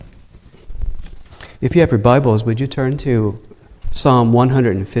If you have your Bibles, would you turn to Psalm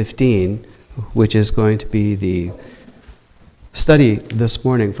 115, which is going to be the study this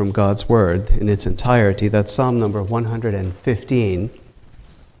morning from God's Word in its entirety. That's Psalm number 115.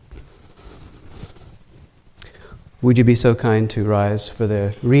 Would you be so kind to rise for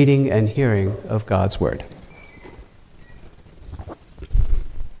the reading and hearing of God's Word?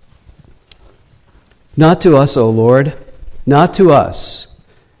 Not to us, O Lord, not to us,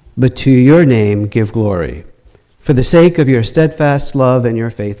 but to your name give glory, for the sake of your steadfast love and your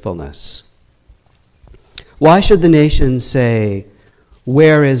faithfulness. Why should the nations say,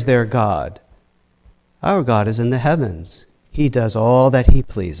 "Where is their God?" Our God is in the heavens. He does all that he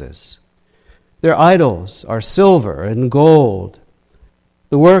pleases. Their idols are silver and gold,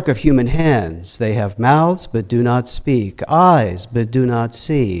 the work of human hands. They have mouths but do not speak, eyes but do not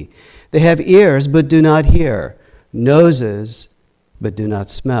see. They have ears but do not hear, noses but do not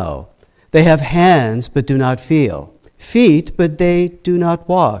smell. They have hands but do not feel, feet but they do not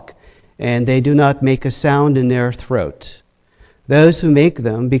walk, and they do not make a sound in their throat. Those who make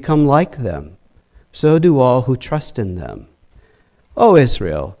them become like them. So do all who trust in them. O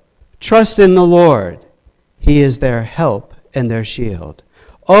Israel, trust in the Lord. He is their help and their shield.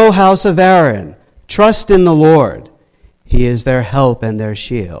 O house of Aaron, trust in the Lord. He is their help and their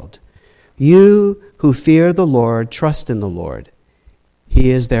shield. You who fear the Lord, trust in the Lord. He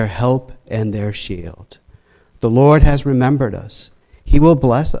is their help and their shield. The Lord has remembered us. He will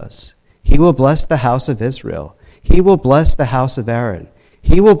bless us. He will bless the house of Israel. He will bless the house of Aaron.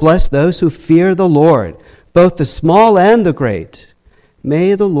 He will bless those who fear the Lord, both the small and the great.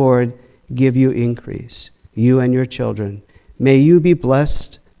 May the Lord give you increase, you and your children. May you be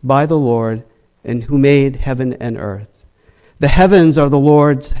blessed by the Lord, and who made heaven and earth. The heavens are the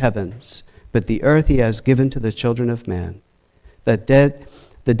Lord's heavens, but the earth he has given to the children of man. The dead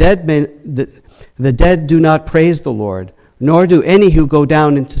do not praise the Lord, nor do any who go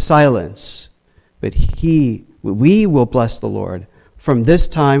down into silence. But we will bless the Lord from this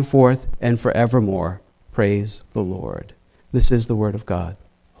time forth and forevermore. Praise the Lord. This is the word of God.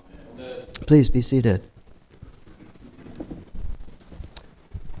 Amen. Please be seated.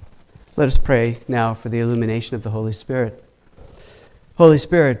 Let us pray now for the illumination of the Holy Spirit. Holy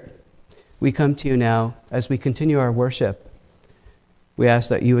Spirit, we come to you now as we continue our worship. We ask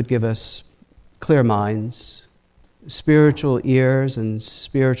that you would give us clear minds, spiritual ears, and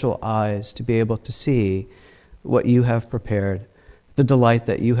spiritual eyes to be able to see what you have prepared, the delight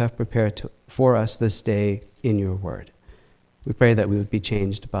that you have prepared for us this day in your word. We pray that we would be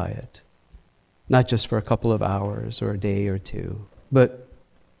changed by it, not just for a couple of hours or a day or two, but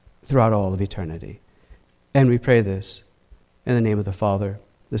throughout all of eternity. And we pray this in the name of the Father,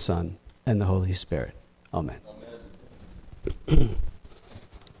 the Son, and the Holy Spirit. Amen. Amen.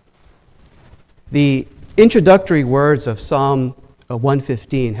 The introductory words of Psalm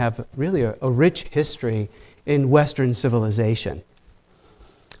 115 have really a rich history in Western civilization.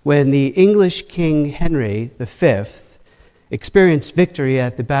 When the English King Henry V experienced victory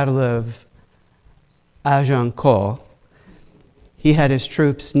at the Battle of Agincourt, he had his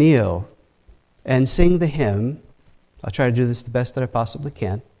troops kneel and sing the hymn. I'll try to do this the best that I possibly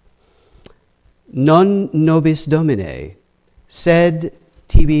can. Non nobis Domine, sed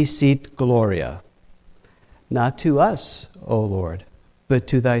tibi sit gloria. Not to us, O Lord, but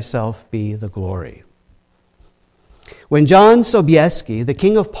to thyself be the glory. When John Sobieski, the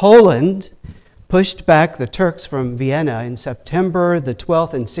King of Poland, pushed back the Turks from Vienna in September the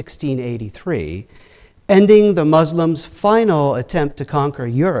 12th in 1683, ending the Muslims' final attempt to conquer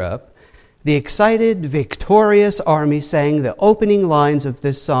Europe, the excited, victorious army sang the opening lines of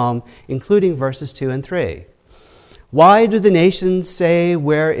this psalm, including verses 2 and 3. Why do the nations say,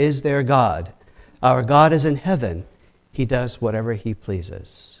 "Where is their God?" Our God is in heaven. He does whatever he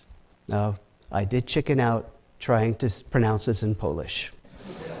pleases. Now, I did chicken out trying to pronounce this in Polish.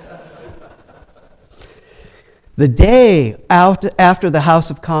 The day after the House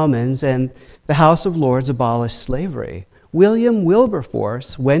of Commons and the House of Lords abolished slavery, William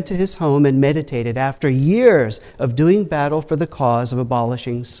Wilberforce went to his home and meditated after years of doing battle for the cause of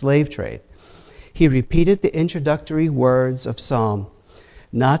abolishing slave trade. He repeated the introductory words of Psalm,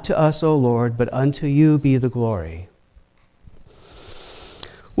 "Not to us, O Lord, but unto you be the glory."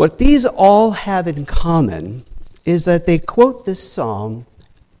 What these all have in common is that they quote this psalm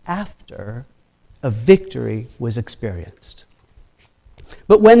after a victory was experienced.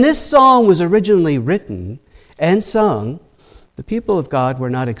 But when this song was originally written and sung, the people of God were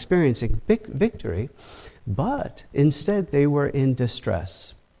not experiencing victory, but instead they were in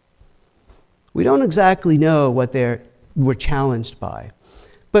distress. We don't exactly know what they were challenged by,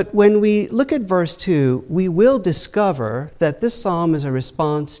 But when we look at verse 2, we will discover that this psalm is a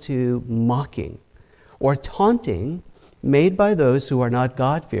response to mocking or taunting made by those who are not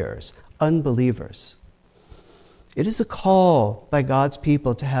God-fearers, unbelievers. It is a call by God's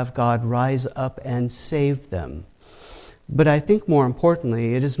people to have God rise up and save them. But I think more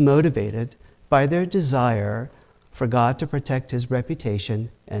importantly, it is motivated by their desire for God to protect his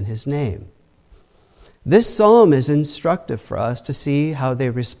reputation and his name. This psalm is instructive for us to see how they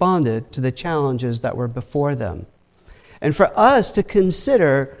responded to the challenges that were before them, and for us to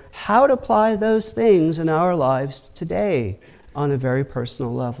consider how to apply those things in our lives today on a very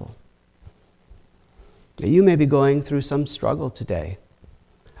personal level. You may be going through some struggle today.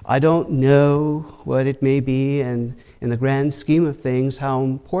 I don't know what it may be, and in the grand scheme of things, how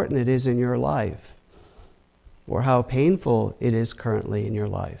important it is in your life, or how painful it is currently in your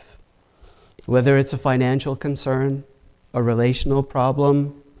life. Whether it's a financial concern, a relational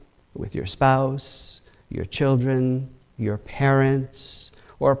problem with your spouse, your children, your parents,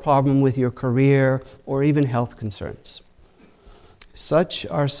 or a problem with your career, or even health concerns. Such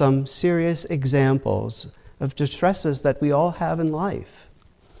are some serious examples of distresses that we all have in life.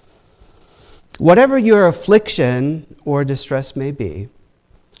 Whatever your affliction or distress may be,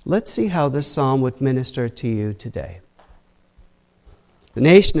 let's see how this psalm would minister to you today. The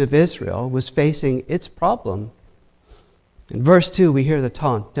nation of Israel was facing its problem. In verse 2, we hear the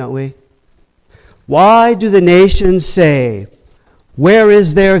taunt, don't we? Why do the nations say, "Where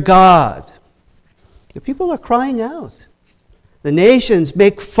is their God?" The people are crying out. The nations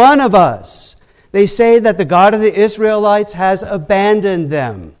make fun of us. They say that the God of the Israelites has abandoned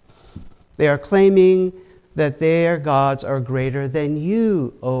them. They are claiming that their gods are greater than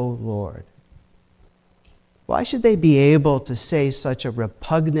you, O Lord. Why should they be able to say such a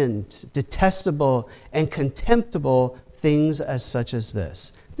repugnant, detestable, and contemptible things as such as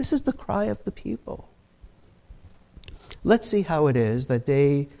this? This is the cry of the people. Let's see how it is that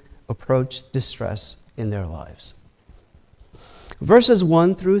they approach distress in their lives. Verses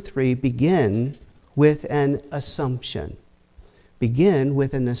 1 through 3 begin with an assumption. Begin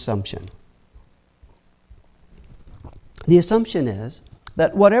with an assumption. The assumption is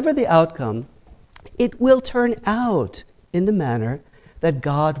that whatever the outcome, it will turn out in the manner that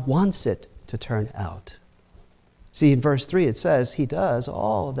God wants it to turn out. See, in verse 3 it says, He does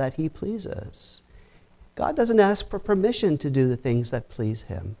all that He pleases. God doesn't ask for permission to do the things that please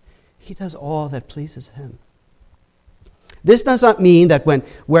Him. He does all that pleases Him. This does not mean that when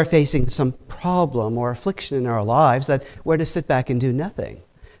we're facing some problem or affliction in our lives that we're to sit back and do nothing.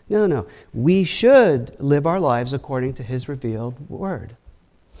 No. We should live our lives according to His revealed word.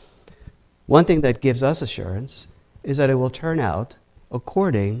 One thing that gives us assurance is that it will turn out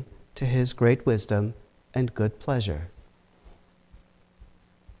according to His great wisdom and good pleasure.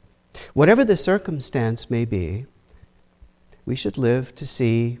 Whatever the circumstance may be, we should live to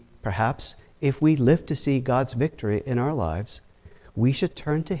see, perhaps, if we live to see God's victory in our lives, we should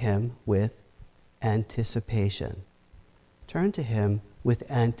turn to Him with anticipation. Turn to Him with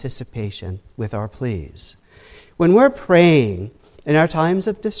anticipation with our pleas. When we're praying in our times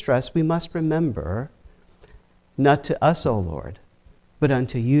of distress, we must remember, not to us, O Lord, but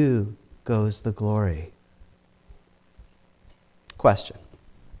unto you goes the glory. Question: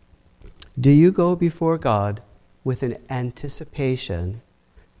 do you go before God with an anticipation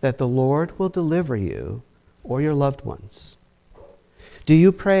that the Lord will deliver you or your loved ones? Do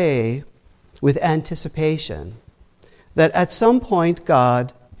you pray with anticipation that at some point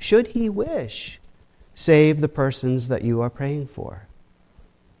God, should He wish, save the persons that you are praying for?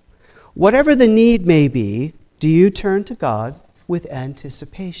 Whatever the need may be, do you turn to God with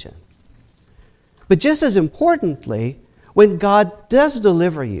anticipation? But just as importantly, when God does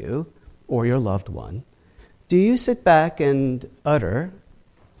deliver you or your loved one, do you sit back and utter,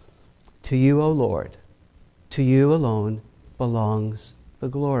 "To you, O Lord, to you alone belongs the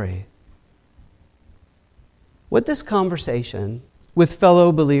glory"? What does conversation with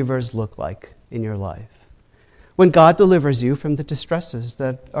fellow believers look like in your life when God delivers you from the distresses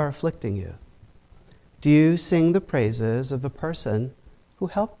that are afflicting you? Do you sing the praises of the person who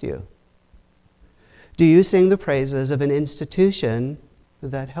helped you? Do you sing the praises of an institution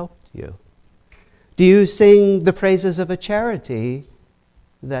that helped you? Do you sing the praises of a charity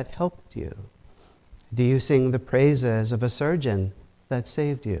that helped you? Do you sing the praises of a surgeon that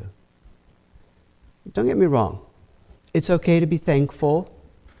saved you? Don't get me wrong. It's okay to be thankful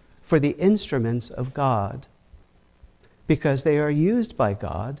for the instruments of God because they are used by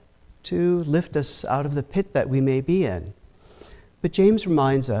God to lift us out of the pit that we may be in. But James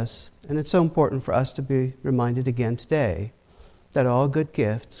reminds us, and it's so important for us to be reminded again today, that all good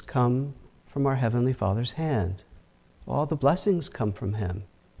gifts come from our Heavenly Father's hand. All the blessings come from Him,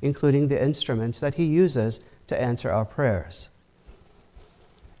 including the instruments that He uses to answer our prayers.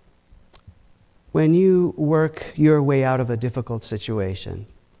 When you work your way out of a difficult situation,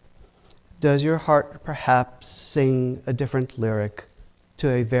 does your heart perhaps sing a different lyric to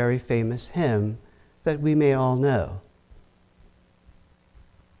a very famous hymn that we may all know?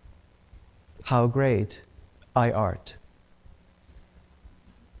 How great I art.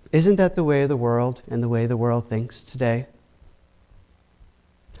 Isn't that the way of the world and the way the world thinks today?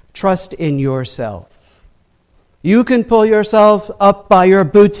 Trust in yourself. You can pull yourself up by your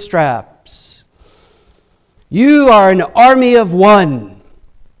bootstraps. You are an army of one.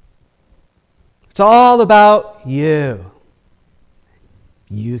 It's all about you.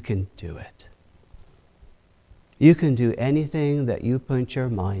 You can do it. You can do anything that you put your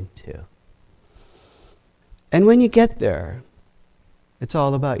mind to. And when you get there, it's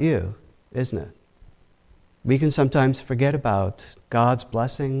all about you, isn't it? We can sometimes forget about God's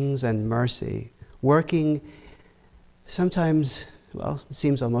blessings and mercy working sometimes, well, it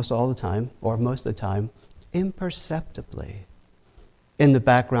seems almost all the time, or most of the time, imperceptibly in the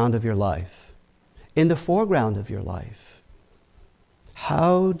background of your life, in the foreground of your life.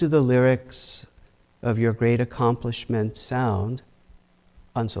 How do the lyrics of your great accomplishment sound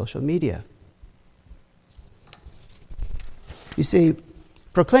on social media? You see,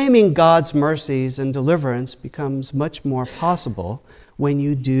 proclaiming God's mercies and deliverance becomes much more possible when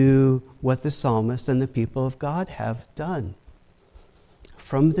you do what the psalmist and the people of God have done.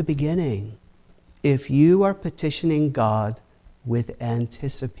 From the beginning, if you are petitioning God with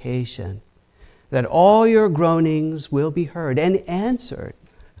anticipation, that all your groanings will be heard and answered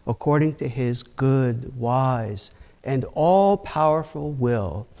according to His good, wise, and all-powerful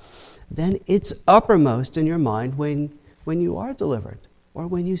will, then it's uppermost in your mind when you are delivered or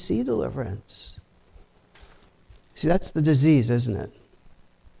when you see deliverance. See, that's the disease, isn't it?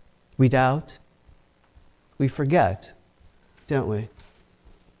 We doubt, we forget, don't we?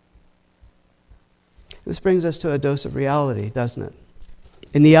 This brings us to a dose of reality, doesn't it?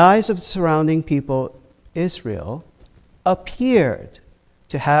 In the eyes of the surrounding people, Israel appeared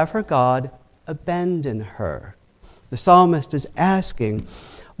to have her God abandon her. The psalmist is asking,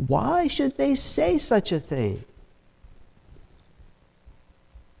 why should they say such a thing?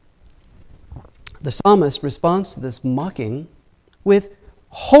 The psalmist responds to this mocking with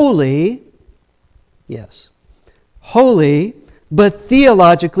holy but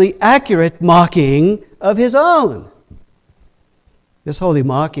theologically accurate mocking of his own. This holy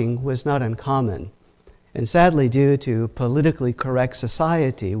mocking was not uncommon, and sadly, due to politically correct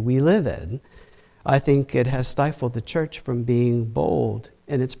society we live in, I think it has stifled the church from being bold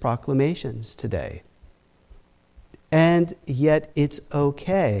in its proclamations today. And yet it's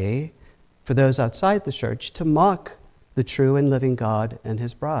okay for those outside the church to mock the true and living God and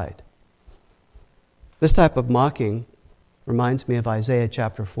His bride. This type of mocking reminds me of Isaiah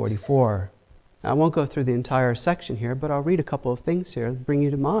chapter 44. I won't go through the entire section here, but I'll read a couple of things here to bring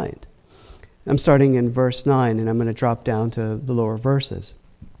you to mind. I'm starting in verse 9, and I'm going to drop down to the lower verses.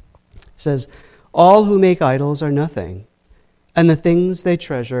 It says, all who make idols are nothing, and the things they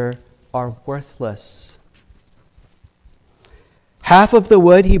treasure are worthless. Half of the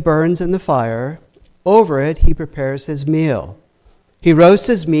wood he burns in the fire, over it he prepares his meal. He roasts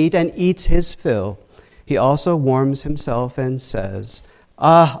his meat and eats his fill. He also warms himself and says,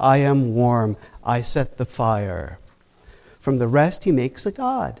 I am warm, I set the fire. From the rest he makes a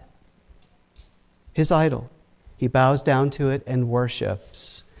god, his idol. He bows down to it and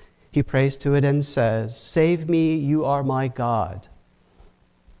worships. He prays to it and says, save me, you are my God.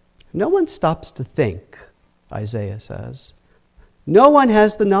 No one stops to think, Isaiah says. No one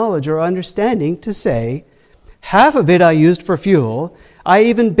has the knowledge or understanding to say, half of it I used for fuel. I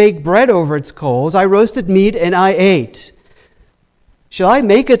even baked bread over its coals. I roasted meat and I ate. Shall I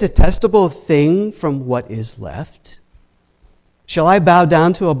make a detestable thing from what is left? Shall I bow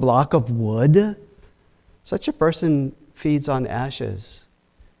down to a block of wood? Such a person feeds on ashes.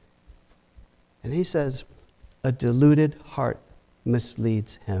 And he says, a deluded heart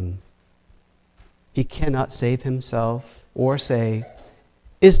misleads him. He cannot save himself or say,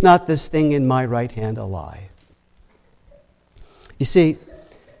 is not this thing in my right hand a lie? You see,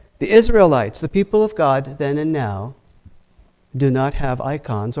 the Israelites, the people of God then and now, do not have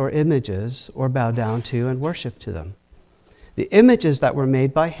icons or images or bow down to and worship to them. The images that were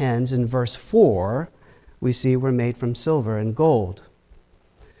made by hands in verse 4, we see were made from silver and gold.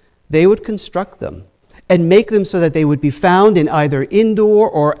 They would construct them and make them so that they would be found in either indoor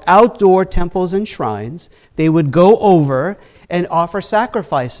or outdoor temples and shrines. They would go over and offer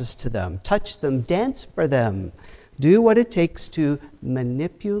sacrifices to them, touch them, dance for them, do what it takes to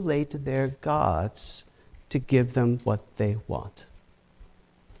manipulate their gods to give them what they want.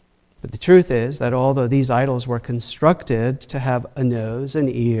 But the truth is that although these idols were constructed to have a nose, an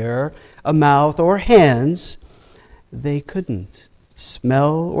ear, a mouth, or hands, they couldn't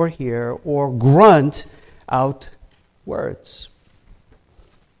smell or hear or grunt out words,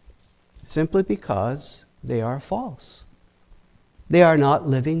 simply because they are false. They are not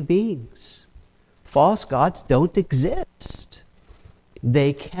living beings. False gods don't exist.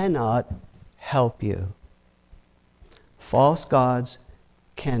 They cannot help you. False gods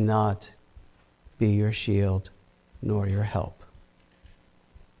cannot be your shield nor your help.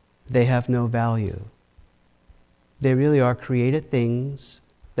 They have no value. They really are created things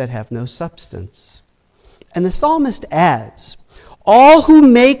that have no substance. And the psalmist adds, all who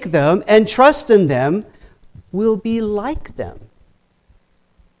make them and trust in them will be like them.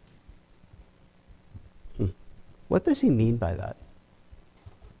 What does he mean by that?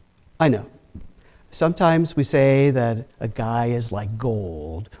 I know. Sometimes we say that a guy is like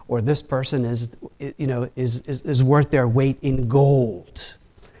gold, or this person is worth their weight in gold.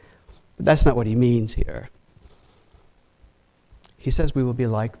 But that's not what he means here. He says we will be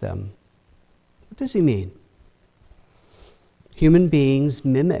like them. What does he mean? Human beings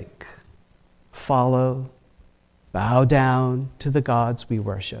mimic, follow, bow down to the gods we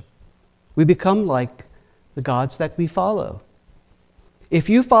worship. We become like the gods that we follow. If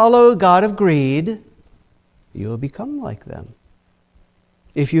you follow a god of greed, you'll become like them.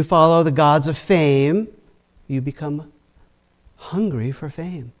 If you follow the gods of fame, you become hungry for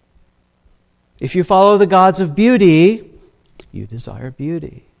fame. If you follow the gods of beauty, you desire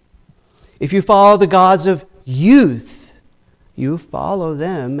beauty. If you follow the gods of youth, you follow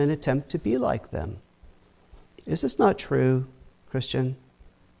them and attempt to be like them. Is this not true, Christian?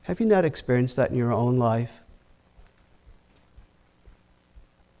 Have you not experienced that in your own life?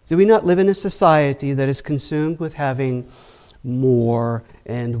 Do we not live in a society that is consumed with having more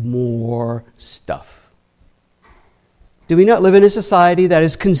and more stuff? Do we not live in a society that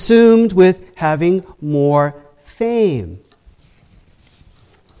is consumed with having more fame?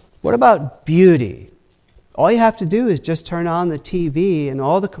 What about beauty? All you have to do is just turn on the TV, and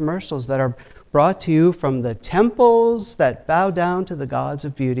all the commercials that are brought to you from the temples that bow down to the gods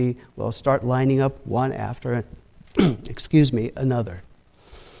of beauty will start lining up one after another.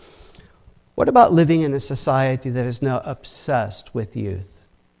 What about living in a society that is now obsessed with youth?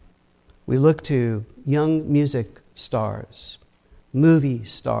 We look to young music stars, movie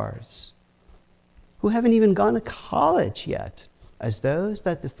stars, who haven't even gone to college yet, as those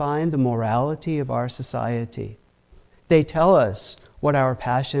that define the morality of our society. They tell us what our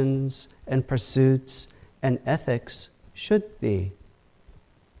passions and pursuits and ethics should be.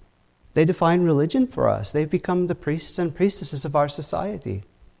 They define religion for us. They've become the priests and priestesses of our society.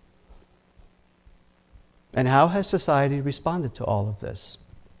 And how has society responded to all of this?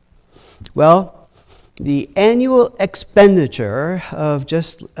 Well, the annual expenditure of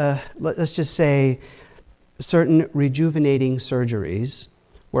let's just say, certain rejuvenating surgeries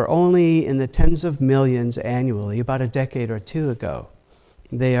were only in the tens of millions annually about a decade or two ago.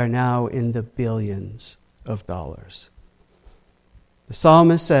 They are now in the billions of dollars. The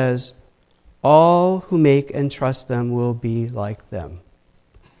psalmist says, all who make and trust them will be like them.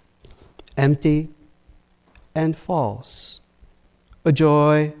 Empty and false, a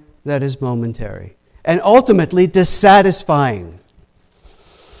joy that is momentary, and ultimately dissatisfying.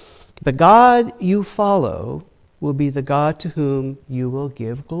 The God you follow will be the God to whom you will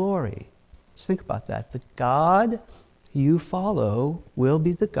give glory. Let's think about that. The God you follow will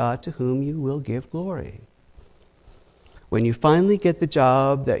be the God to whom you will give glory. When you finally get the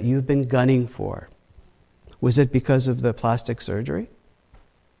job that you've been gunning for, was it because of the plastic surgery?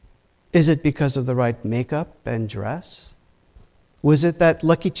 Is it because of the right makeup and dress? Was it that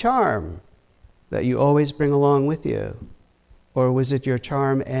lucky charm that you always bring along with you? Or was it your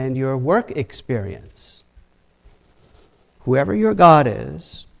charm and your work experience? Whoever your God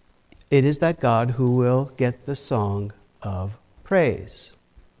is, it is that God who will get the song of praise.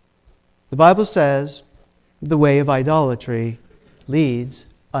 The Bible says the way of idolatry leads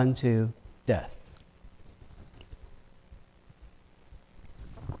unto death.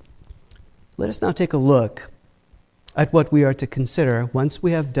 Let us now take a look at what we are to consider once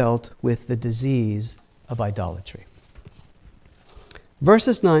we have dealt with the disease of idolatry.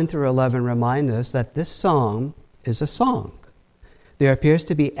 Verses 9 through 11 remind us that this psalm is a song. There appears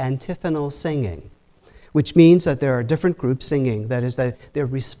to be antiphonal singing, which means that there are different groups singing. That is, that they're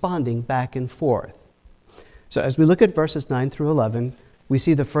responding back and forth. So as we look at verses 9 through 11, we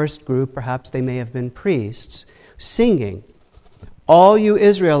see the first group, perhaps they may have been priests, singing, "All you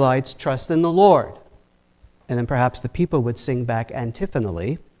Israelites, trust in the Lord." And then perhaps the people would sing back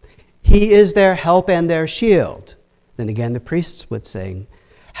antiphonally, "He is their help and their shield." Then again the priests would sing,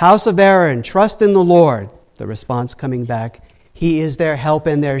 "House of Aaron, trust in the Lord." The response coming back, "He is their help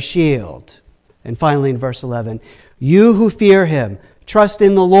and their shield." And finally in verse 11, "You who fear him, trust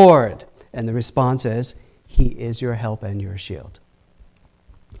in the Lord." And the response is, "He is your help and your shield."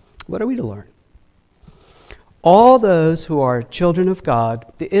 What are we to learn? All those who are children of God,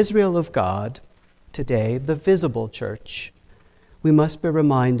 the Israel of God, today, the visible church, we must be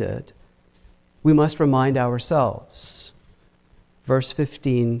reminded, we must remind ourselves. Verse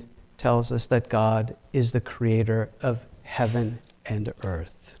 15 tells us that God is the creator of heaven and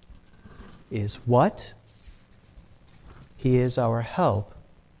earth. Is what? He is our help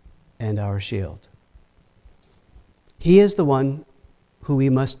and our shield. He is the one who we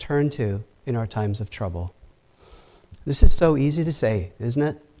must turn to in our times of trouble. This is so easy to say, isn't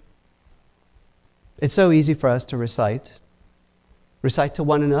it? It's so easy for us to recite to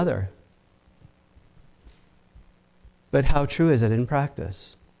one another. But how true is it in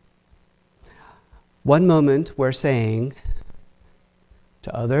practice? One moment we're saying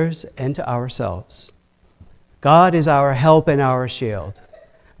to others and to ourselves, God is our help and our shield.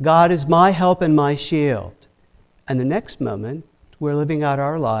 God is my help and my shield. And the next moment, we're living out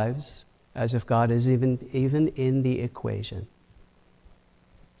our lives as if God is even in the equation.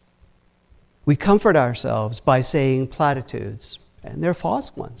 We comfort ourselves by saying platitudes, and they're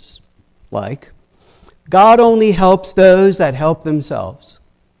false ones, like, God only helps those that help themselves.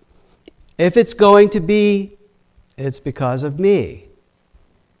 If it's going to be, it's because of me.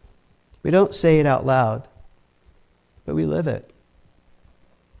 We don't say it out loud, but we live it.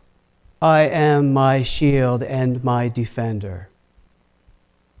 I am my shield and my defender.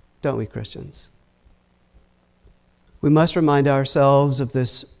 Don't we, Christians? We must remind ourselves of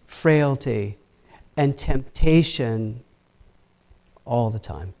this frailty and temptation all the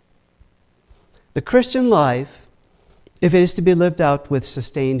time. The Christian life, if it is to be lived out with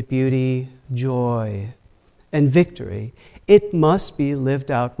sustained beauty, joy, and victory, it must be lived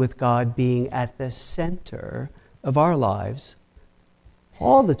out with God being at the center of our lives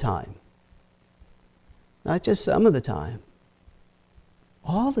all the time. Not just some of the time,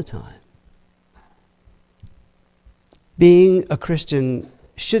 all the time. Being a Christian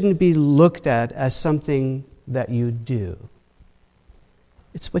shouldn't be looked at as something that you do.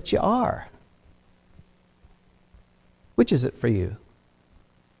 It's what you are. Which is it for you?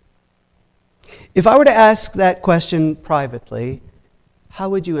 If I were to ask that question privately, how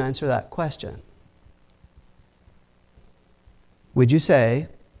would you answer that question? Would you say,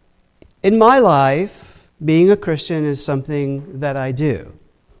 in my life, being a Christian is something that I do?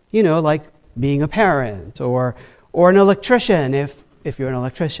 You know, like being a parent or an electrician if you're an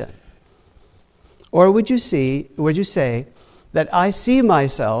electrician. Or would you say that I see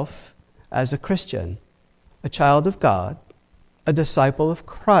myself as a Christian, a child of God, a disciple of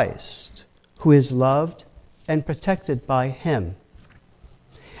Christ, who is loved and protected by Him.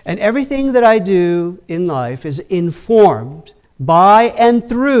 And everything that I do in life is informed by and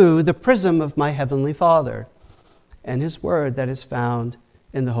through the prism of my Heavenly Father and His Word that is found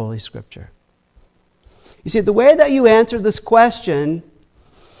in the Holy Scripture. You see, the way that you answer this question,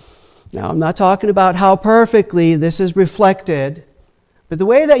 now I'm not talking about how perfectly this is reflected, but the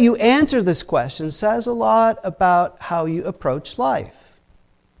way that you answer this question says a lot about how you approach life.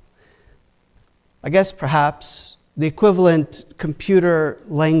 I guess perhaps the equivalent computer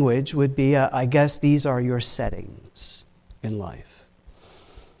language would be, I guess these are your settings in life.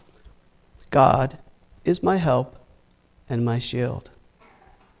 God is my help and my shield.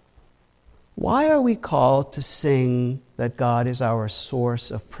 Why are we called to sing that God is our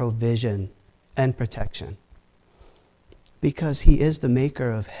source of provision and protection? Because He is the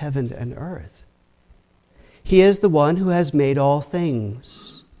maker of heaven and earth. He is the one who has made all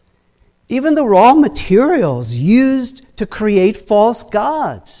things. Even the raw materials used to create false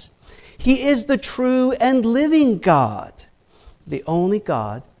gods. He is the true and living God, the only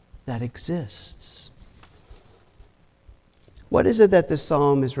God that exists. What is it that the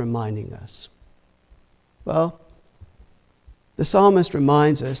psalm is reminding us? Well, the psalmist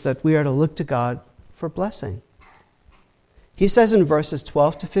reminds us that we are to look to God for blessing. He says in verses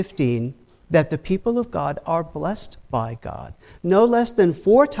 12 to 15 that the people of God are blessed by God, no less than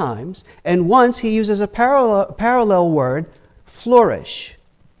 4 times, and once he uses a parallel word, flourish.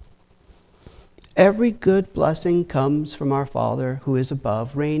 Every good blessing comes from our Father who is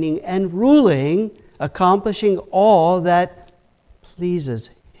above, reigning and ruling accomplishing all that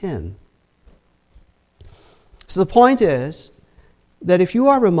pleases Him. So the point is that if you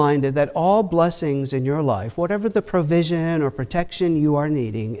are reminded that all blessings in your life, whatever the provision or protection you are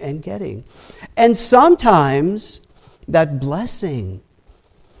needing and getting, and sometimes that blessing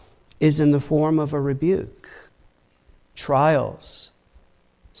is in the form of a rebuke, trials,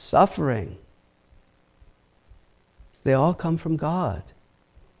 suffering, they all come from God.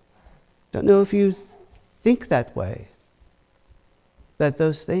 Don't know if you think that way, that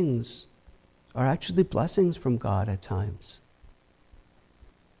those things are actually blessings from God at times.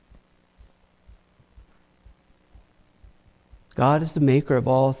 God is the maker of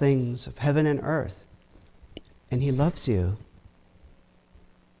all things, of heaven and earth, and He loves you.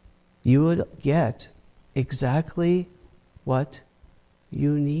 You will get exactly what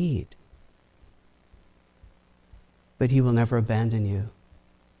you need. But He will never abandon you.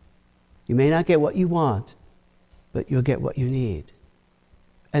 You may not get what you want, but you'll get what you need.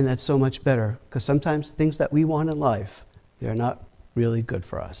 And that's so much better, because sometimes things that we want in life, they're not really good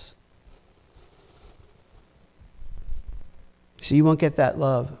for us. So you won't get that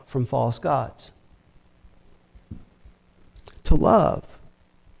love from false gods. To love,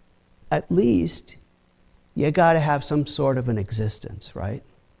 at least, you got to have some sort of an existence, right?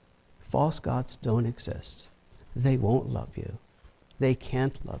 False gods don't exist. They won't love you. They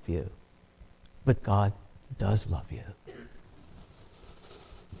can't love you. But God does love you.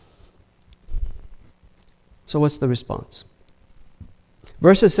 So what's the response?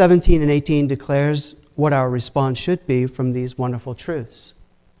 Verses 17 and 18 declares what our response should be from these wonderful truths.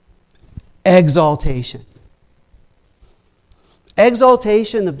 Exaltation.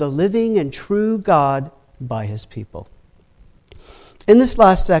 Exaltation of the living and true God by His people. In this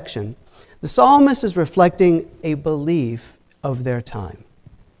last section, the psalmist is reflecting a belief of their time.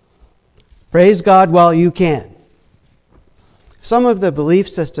 Praise God while you can. Some of the belief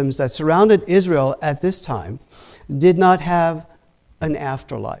systems that surrounded Israel at this time did not have an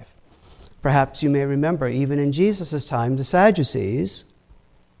afterlife. Perhaps you may remember, even in Jesus' time, the Sadducees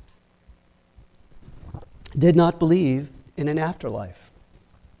did not believe in an afterlife.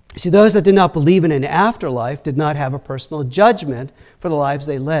 See, those that did not believe in an afterlife did not have a personal judgment for the lives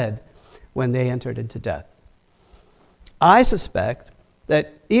they led when they entered into death. I suspect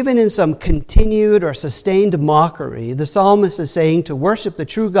that even in some continued or sustained mockery, the psalmist is saying to worship the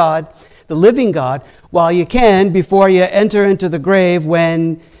true God, the living God, while you can before you enter into the grave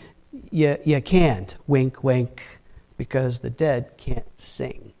when you can't. Wink, wink, because the dead can't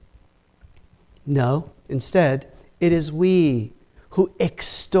sing. No, instead, it is we who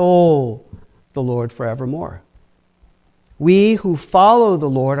extol the Lord forevermore. We who follow the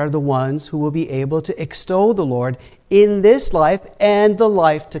Lord are the ones who will be able to extol the Lord in this life and the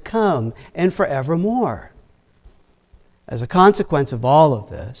life to come and forevermore. As a consequence of all of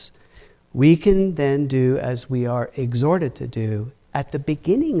this, we can then do as we are exhorted to do at the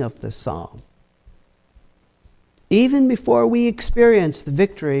beginning of the psalm. Even before we experience the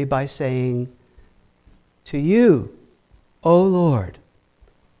victory by saying, "To you, O Lord,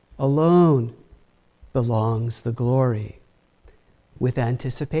 alone belongs the glory," with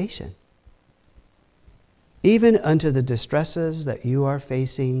anticipation. Even unto the distresses that you are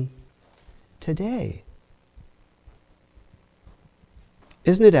facing today.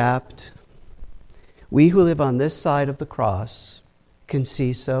 Isn't it apt? We who live on this side of the cross can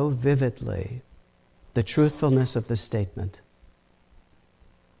see so vividly the truthfulness of this statement.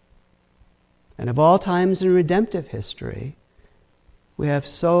 And of all times in redemptive history, we have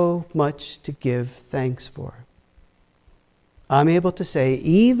so much to give thanks for. I'm able to say,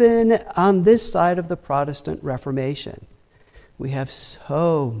 even on this side of the Protestant Reformation, we have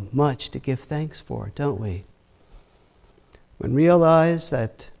so much to give thanks for, don't we? When we realize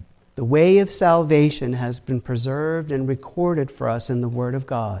that the way of salvation has been preserved and recorded for us in the Word of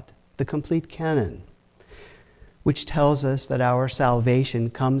God, the complete canon, which tells us that our salvation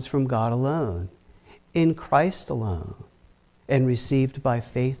comes from God alone, in Christ alone, and received by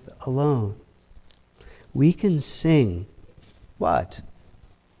faith alone. We can sing, what?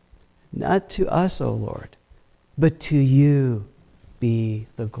 Not to us, O Lord, but to you be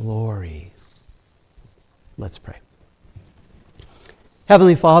the glory. Let's pray.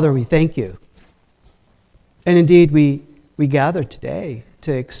 Heavenly Father, we thank you. And indeed, we gather today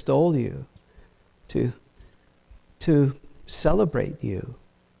to extol you, to celebrate you,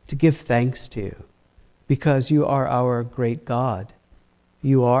 to give thanks to you, because you are our great God.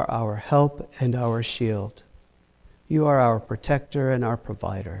 You are our help and our shield. You are our protector and our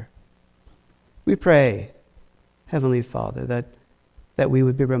provider. We pray, Heavenly Father, that we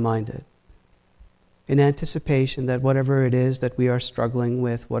would be reminded in anticipation that whatever it is that we are struggling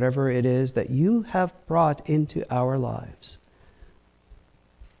with, whatever it is that you have brought into our lives,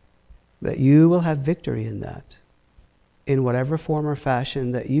 that you will have victory in that, in whatever form or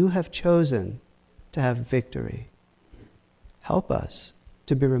fashion that you have chosen to have victory. Help us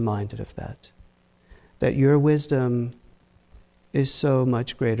to be reminded of that your wisdom is so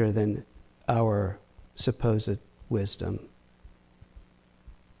much greater than our supposed wisdom,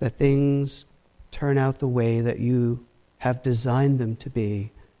 that things turn out the way that you have designed them to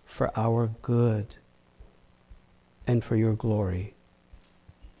be for our good and for your glory.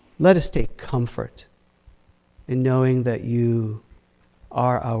 Let us take comfort in knowing that you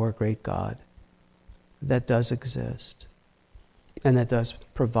are our great God that does exist and that does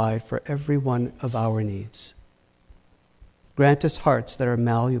provide for every one of our needs. Grant us hearts that are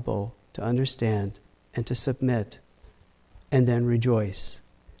malleable to understand and to submit, and then rejoice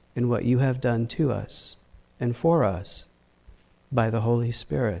in what you have done to us and for us by the Holy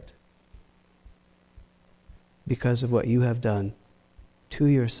Spirit, because of what you have done to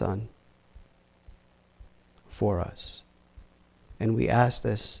your Son for us. And we ask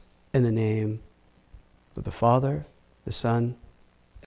this in the name of the Father, the Son,